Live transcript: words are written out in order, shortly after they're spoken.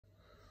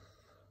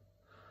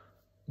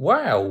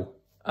Wow,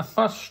 a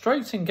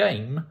frustrating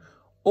game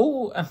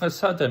all of a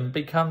sudden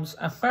becomes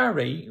a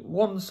very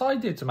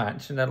one-sided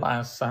match in the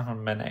last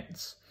 7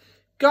 minutes.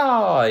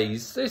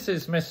 Guys, this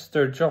is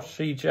Mr.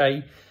 Joshy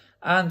J,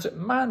 and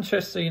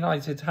Manchester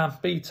United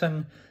have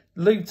beaten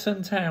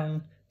Luton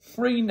Town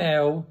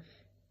 3-0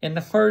 in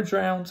the third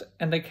round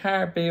in the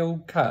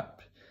Carabao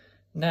Cup.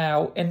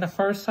 Now, in the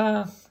first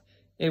half,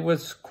 it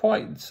was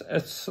quite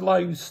a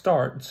slow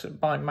start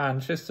by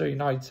Manchester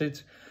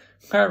United.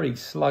 Very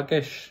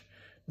sluggish,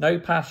 no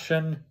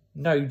passion,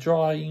 no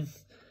drive.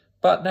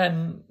 But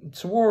then,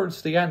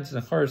 towards the end of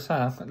the first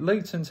half,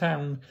 Luton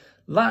Town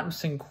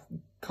lapsed in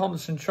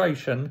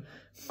concentration,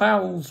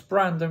 fouls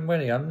Brandon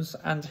Williams,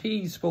 and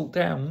he's brought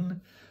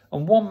down,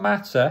 and Juan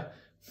Mata,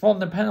 from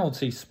the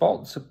penalty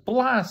spot,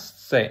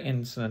 blasts it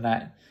into the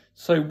net.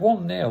 So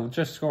 1-0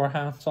 just for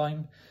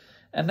half-time.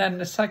 And then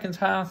the second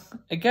half,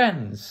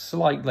 again,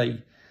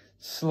 slightly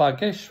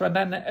sluggish. But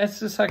then as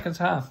the second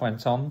half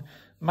went on,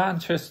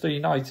 Manchester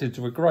United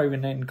were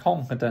growing in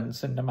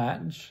confidence in the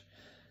match.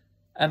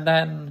 And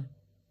then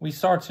we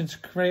started to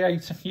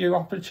create a few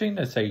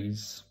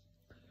opportunities.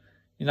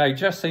 You know,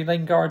 Jesse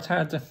Lingard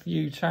had a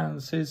few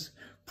chances.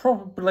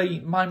 Probably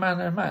my man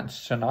of the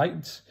match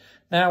tonight.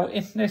 Now,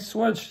 if this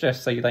was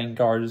Jesse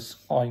Lingard's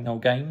final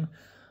game,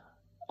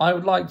 I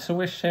would like to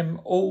wish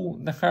him all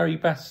the very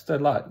best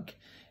of luck.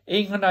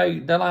 Even though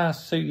the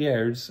last 2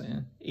 years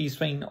he's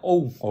been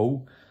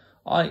awful,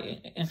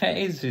 if it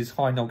is his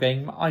final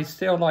game, I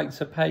still like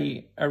to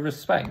pay a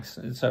respect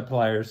to a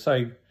player.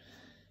 So,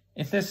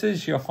 if this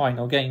is your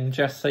final game,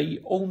 Jesse,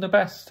 all the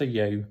best to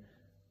you.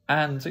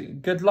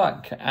 And good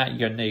luck at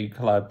your new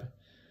club.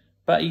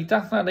 But he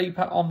definitely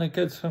put on a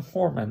good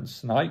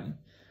performance tonight.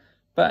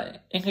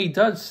 But if he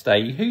does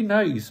stay, who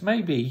knows?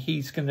 Maybe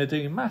he's going to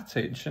do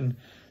Matic and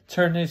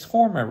turn his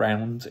form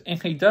around.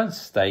 If he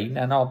does stay,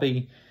 then I'll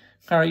be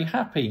very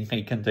happy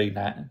he can do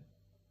that.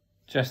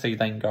 Jesse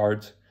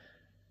Lingard.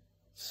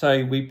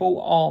 So we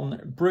brought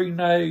on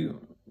Bruno,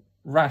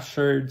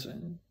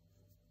 Rashford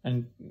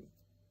and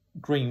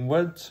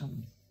Greenwood.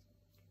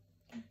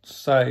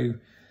 So,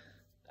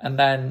 and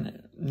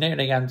then near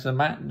the end of the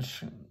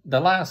match, the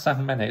last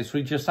 7 minutes,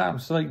 we just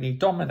absolutely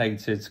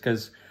dominated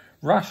because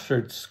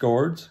Rashford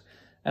scored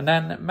and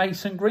then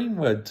Mason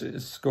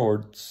Greenwood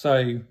scored.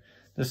 So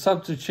the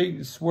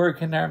substitutes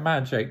working their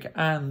magic,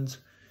 and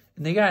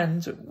in the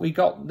end, we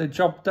got the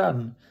job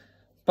done.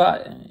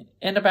 But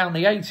in about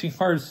the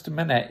 81st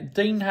minute,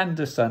 Dean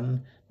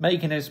Henderson,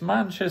 making his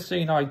Manchester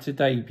United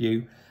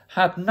debut,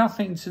 had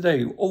nothing to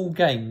do all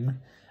game,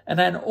 and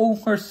then all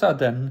of a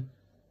sudden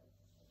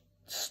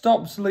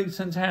stops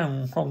Luton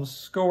Town from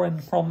scoring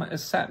from a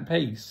set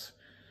piece.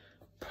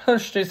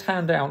 Pushed his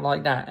hand out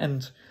like that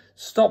and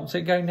stopped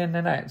it going in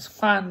the net.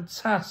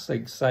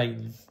 Fantastic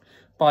save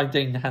by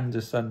Dean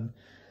Henderson.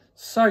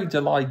 So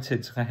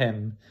delighted for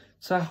him.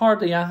 So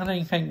hardly had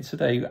anything to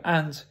do,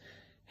 and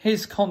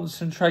his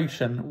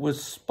concentration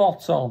was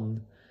spot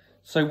on.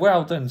 So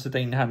well done to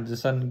Dean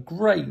Henderson.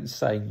 Great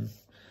save.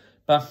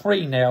 But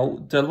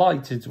 3-0,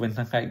 delighted to win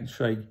the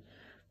victory.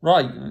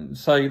 Right,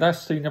 so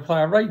let's do the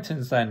player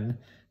ratings then.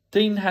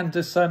 Dean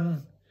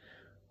Henderson,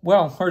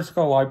 well, first of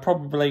all, I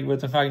probably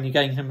would have only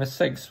given him a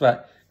 6,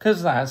 but because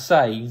of that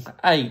save,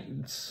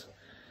 8.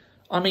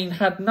 I mean,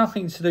 had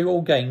nothing to do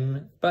all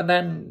game, but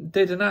then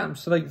did an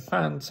absolute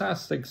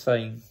fantastic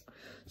save.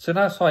 So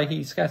that's why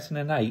he's getting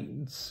an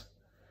 8.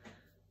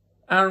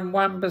 Aaron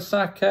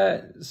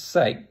Wan-Bissaka,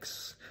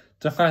 6.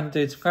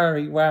 Defended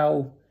very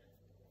well.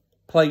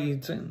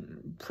 Played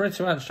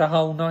pretty much the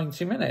whole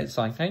 90 minutes,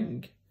 I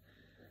think.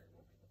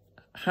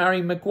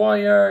 Harry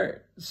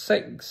Maguire,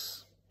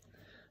 6.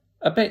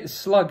 A bit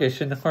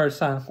sluggish in the first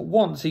half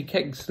once he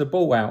kicks the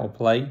ball out of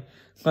play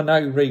for no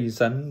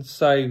reason.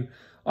 So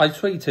I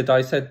tweeted,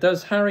 I said,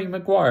 does Harry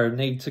Maguire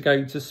need to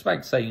go to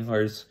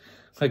spectators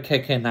for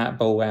kicking that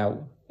ball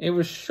out? It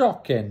was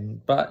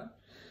shocking, but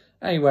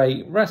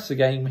anyway, rest of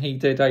the game he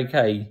did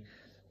okay.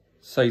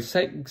 So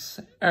 6.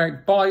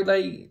 Eric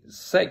Bailey,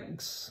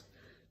 6.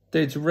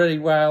 Did really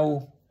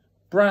well.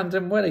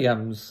 Brandon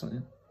Williams,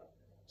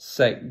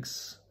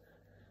 6.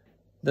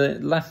 The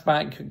left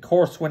back, of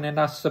course, winning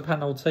us the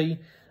penalty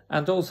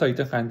and also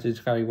defended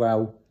very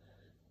well.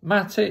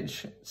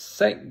 Matic,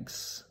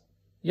 6.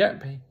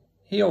 Yep,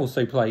 he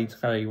also played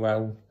very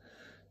well.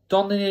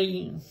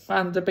 Donny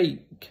and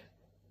Beek,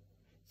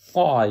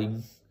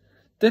 5.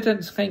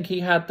 Didn't think he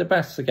had the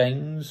best of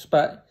games,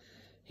 but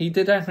he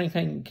did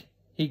everything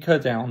he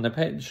could out on the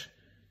pitch.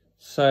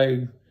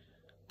 So,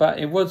 but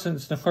it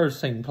wasn't the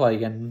first team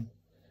playing.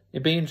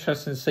 It'd be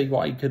interesting to see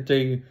what he could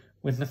do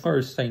with the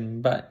first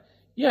team, but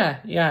yeah,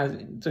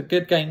 it's a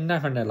good game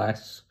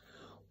nevertheless.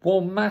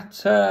 Juan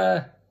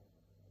Mata,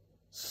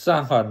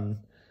 7.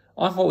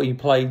 I thought he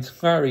played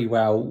very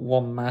well,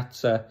 Juan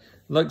Mata.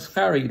 Looks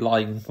very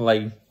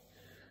lively.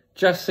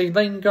 Jesse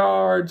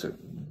Lingard,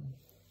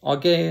 I'll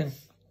give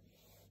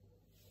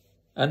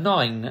a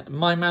 9,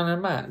 my man of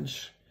the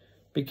match.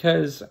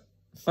 Because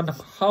for the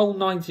whole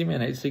 90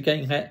 minutes he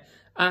gave it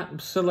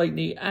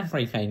absolutely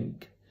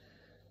everything.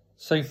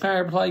 So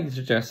fair play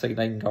to Jesse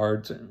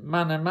Lingard.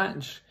 Man of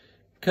match,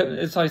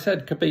 as I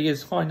said, could be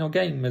his final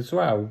game as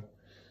well.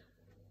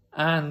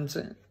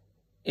 And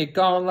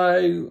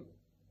Igalo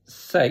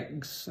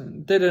 6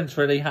 didn't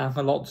really have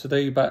a lot to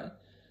do,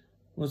 but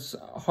was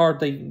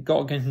hardly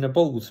got in the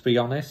ball, to be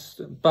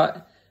honest.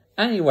 But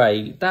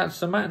anyway, that's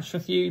the match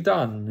review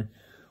done.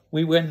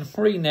 We win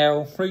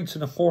 3-0 through to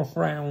the 4th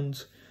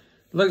round.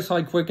 Looks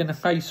like we're going to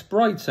face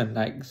Brighton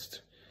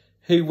next,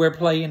 who we're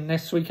playing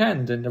this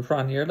weekend in the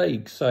Premier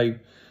League. So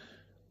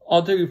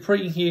I'll do a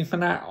preview for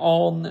that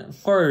on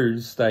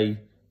Thursday,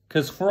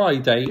 because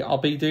Friday I'll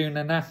be doing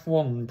an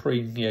F1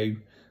 preview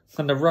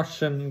for the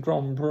Russian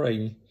Grand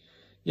Prix.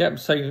 Yep,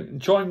 so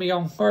join me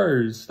on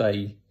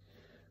Thursday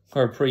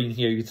for a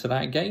preview to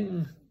that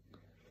game,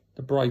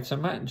 the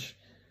Brighton match.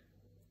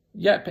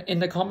 Yep, in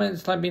the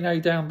comments, let me know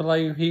down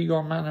below who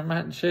your man of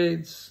match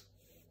is.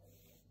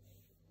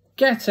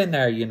 Get in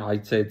there,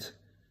 United.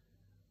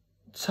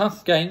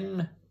 Tough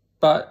game,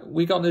 but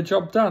we got the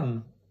job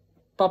done.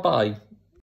 Bye-bye.